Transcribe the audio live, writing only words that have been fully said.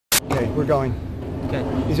Okay, we're going. Good.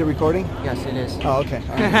 Is it recording? Yes, it is. Oh, okay.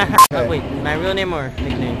 Okay. Wait, my real name or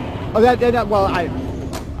nickname? Oh, that well, I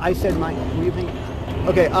said my. What do you think?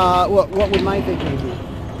 Okay. What would my fake name be?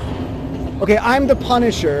 Okay, I'm the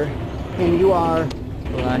Punisher, and you are.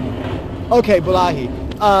 Bulahi. Okay, Bulahi.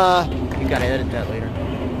 You gotta edit that later.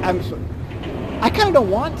 I kind of don't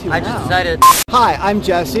want to. I now. just decided. Hi, I'm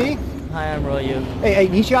Jesse. Hi, I'm Royu. Hey,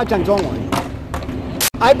 你需要讲中文.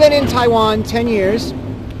 I've been in Taiwan 10 years.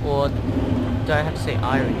 Well, do I have to say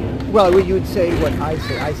I or you? Well, you would say what I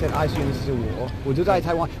say. I said I 是我，我就在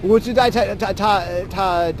台湾，我就在台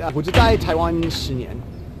湾10年。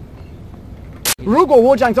如果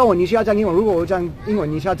我讲中文，你需要讲英文；如果我讲英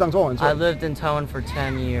文，你需要讲中文。I lived in Taiwan for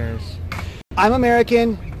 10 years. I'm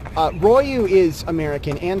American. Royu is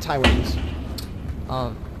American and Taiwanese.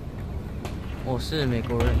 我是美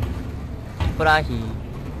国人。布拉希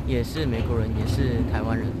也是美国人，也是台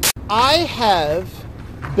湾人。I have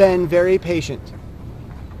been very patient.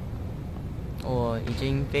 我已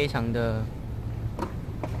经非常的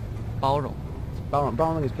包容。包容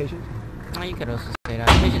is patient? You could also say that.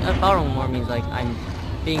 Patient, 包容 more means like I'm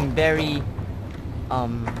being very, how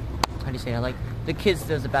do you say that? Like the kids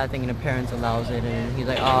does a bad thing and the parents allows it and he's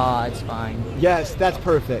like, oh, it's fine. Yes, that's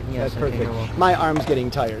perfect. Yes, that's perfect. okay, My arm's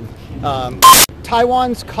getting tired.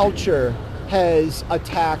 Taiwan's culture has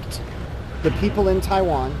attacked the people in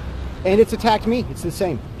Taiwan, and it's attacked me. It's the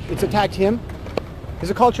same. It's attacked him. Has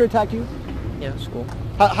the culture attacked you? Yeah, school.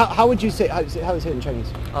 How would you say? How is it in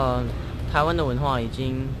Chinese? 台湾的文化已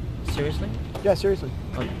经 seriously? Yeah, seriously.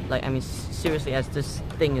 Like I mean seriously as this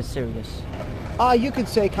thing is serious. You could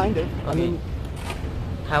say kind of. Okay. I mean,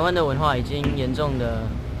 台湾的文化已经严重的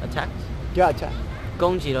attacked. yeah, attack.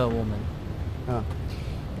 攻击了我们。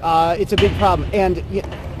It's a big problem, and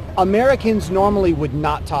Americans normally would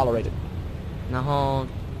not tolerate it. 然后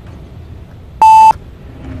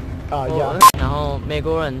yeah. 然后美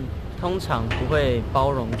国人通常不会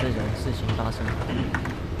包容这种事情发生。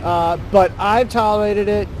But I've tolerated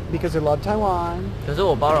it because I love Taiwan. 可是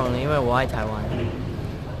我包容了，因为我爱台湾。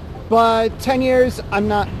But 10 years, I'm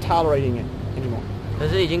not tolerating it anymore. 可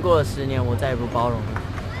是已经过了10年，我再也不包容了。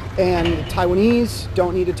And Taiwanese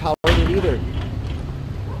don't need to tolerate it either.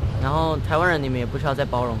 然后台湾人你们也不需要再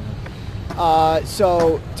包容了。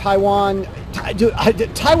So Taiwanese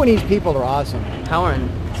people are awesome. 台湾人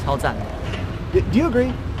超赞的。Do you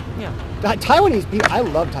agree? Yeah. Taiwanese people, I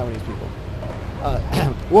love Taiwanese people.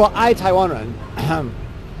 Well, I Taiwan run.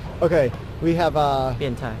 Okay, we have.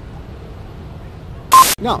 变态。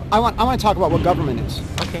No, I want to talk about what government is.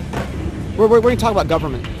 Okay. We're going to talk about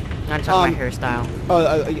government. I'm gonna talk about hairstyle.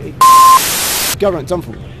 Government, 政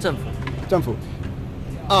府。政府。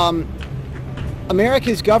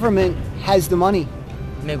America's government has the money.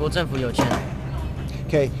 美国政府有钱。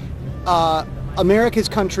Okay. America's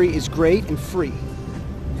country is great and free.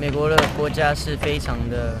 美国的国家是非常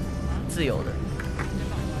的自由的。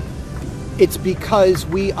It's because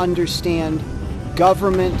we understand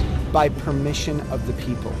government by permission of the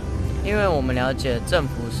people. 因为我们了解政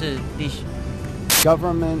府是必须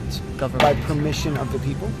Government by permission of the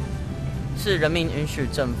people. 是人民允许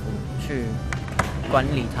政府去管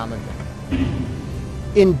理他们的。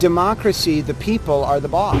In democracy, the people are the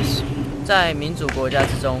boss. 在民主国家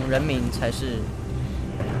之中，人民才是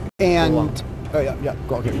And well,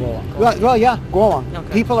 yeah, 国王.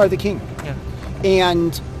 Okay. People are the king. Yeah.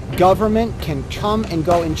 And government can come and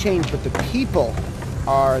go and change, but the people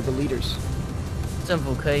are the leaders. 政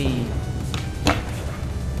府可以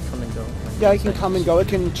come and go. Yeah, it can come and go. It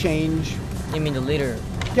can change. You mean the leader?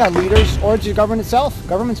 Yeah, leaders or the government itself.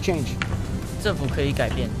 Governments change. 政府可以改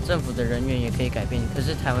变，政府的人员也可以改变，可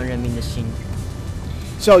是台湾人民的心。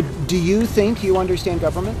So, do you think you understand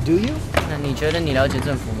government? Do you? 那你觉得你了解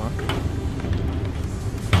政府吗？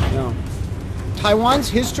 No. Taiwan's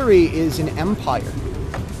history is an empire.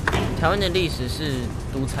 台湾的历史是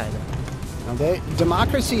独裁的。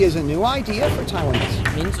Democracy is a new idea for Taiwanese.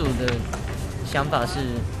 民主的想法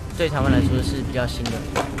是对台湾来说是比较新的。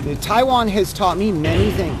Taiwan has taught me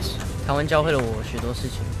many things. 台湾教会了我许多事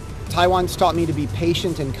情。Taiwan's taught me to be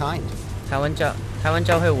patient and kind. 台湾教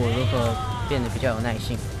会我如何变得比较有耐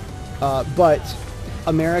性。But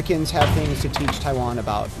Americans have things to teach Taiwan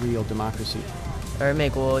about real democracy. 而美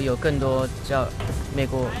国有更多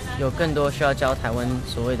需要教台湾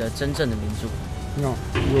所谓的真正的民主。No,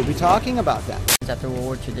 we'll be talking about that. After World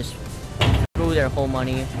War II, they threw their whole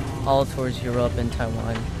money all towards Europe and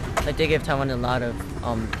Taiwan. Like they gave Taiwan a lot of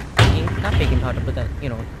not baking powder, but that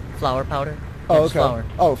flour powder. Oh, okay. Flour.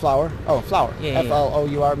 Oh, flour. Oh, flour. Yeah, Flour.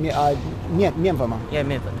 面粉吗？ Yeah,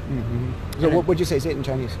 面粉。So what would you say? Say it in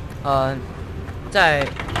Chinese. 在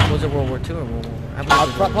was it World War II or World War? I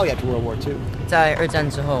Probably after World War II. 在二战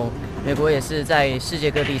之后，美国也是在世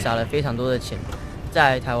界各地撒了非常多的钱，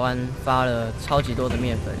在台湾发了超级多的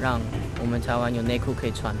面粉，让我们台湾有内裤可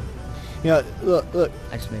以穿。You know, look.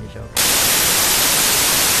 I just made a joke.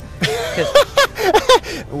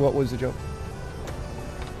 What was the joke?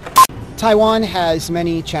 Taiwan has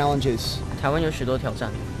many challenges. 台湾有许多挑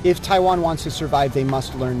战。If Taiwan wants to survive, they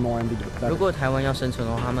must learn more and be 如 better. 果台湾要生存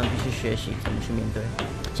的话，他们必须学习怎么去面对。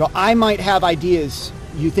So I might have ideas.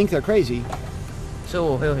 You think they're crazy, 所以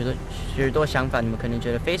我会有许多想法，你们可能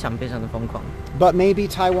觉得非常非常的疯狂。 but maybe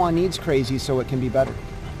Taiwan needs crazy so it can be better.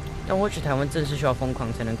 但或许台湾正是需要疯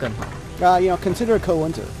狂才能更好。You know, consider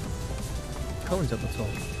Ko-Winter. 柯文哲不错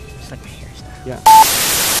 ，It's like my hairstyle. Yeah.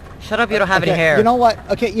 Shut up! You don't have any hair. You know what?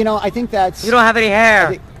 Okay, you know, I think that's. You don't have any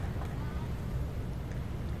hair.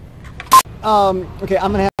 Okay,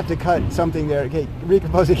 I'm gonna have to cut something there. Okay,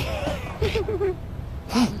 recompose it.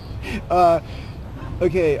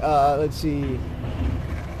 Okay, let's see.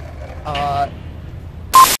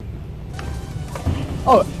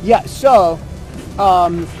 Oh, yeah, so,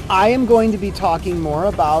 I am going to be talking more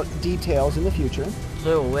about details in the future.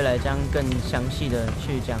 所以我未来将更详细的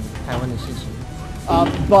去讲台湾的事情。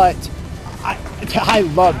But I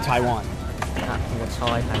love Taiwan. 我超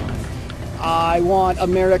爱台湾。 I want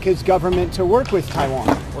America's government to work with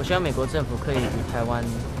Taiwan. 我希望美国政府可以与台湾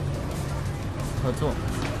合作。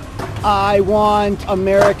 I want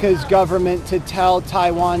America's government to tell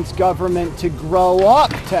Taiwan's government to grow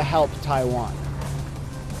up to help Taiwan.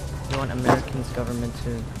 You want American government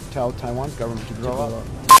to Tell Taiwan's government to grow up.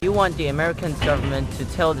 You want the American government to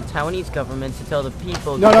tell the Taiwanese government to tell the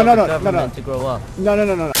people No, to no, tell no, the no, no, government no. to grow up.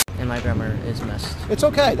 No. And my grammar is messed. It's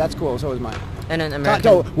okay. That's cool. So is mine. And an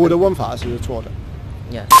American. 我的文法是错的。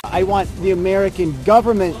 Yes. I want the American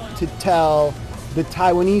government to tell the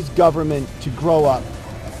Taiwanese government to grow up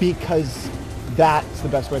because that's the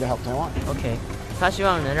best way to help Taiwan. OK. 他希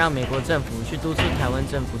望能让美国政府去督促台湾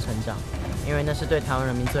政府成长，因为那是对台湾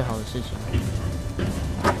人民最好的事情。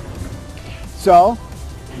 So,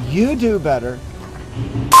 you do better.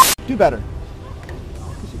 Do better.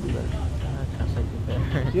 You should do better.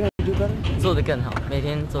 Yeah, do better. 做得更好，每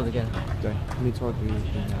天做得更好。对，没错，对。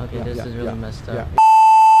Okay, this is really messed up. Yeah.